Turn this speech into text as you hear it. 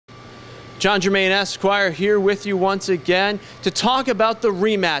John Germain Esquire here with you once again to talk about the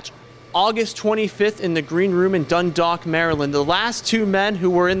rematch, August 25th in the Green Room in Dundalk, Maryland. The last two men who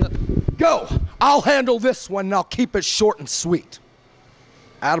were in the... Go! I'll handle this one and I'll keep it short and sweet.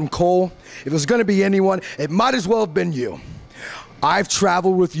 Adam Cole, if it was going to be anyone, it might as well have been you. I've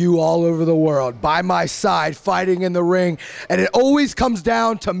traveled with you all over the world, by my side, fighting in the ring, and it always comes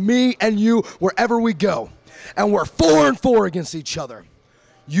down to me and you wherever we go. And we're 4-4 against each other.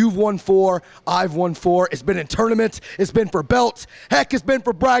 You've won 4, I've won 4. It's been in tournaments, it's been for belts, heck, it's been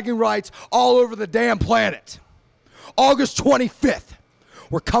for bragging rights all over the damn planet. August 25th,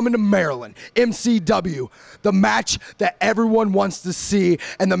 we're coming to Maryland, MCW, the match that everyone wants to see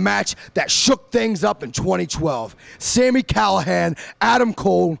and the match that shook things up in 2012. Sami Callihan, Adam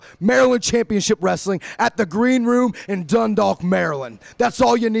Cole, Maryland Championship Wrestling at the Green Room in Dundalk, Maryland. That's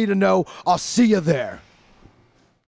all you need to know. I'll see you there.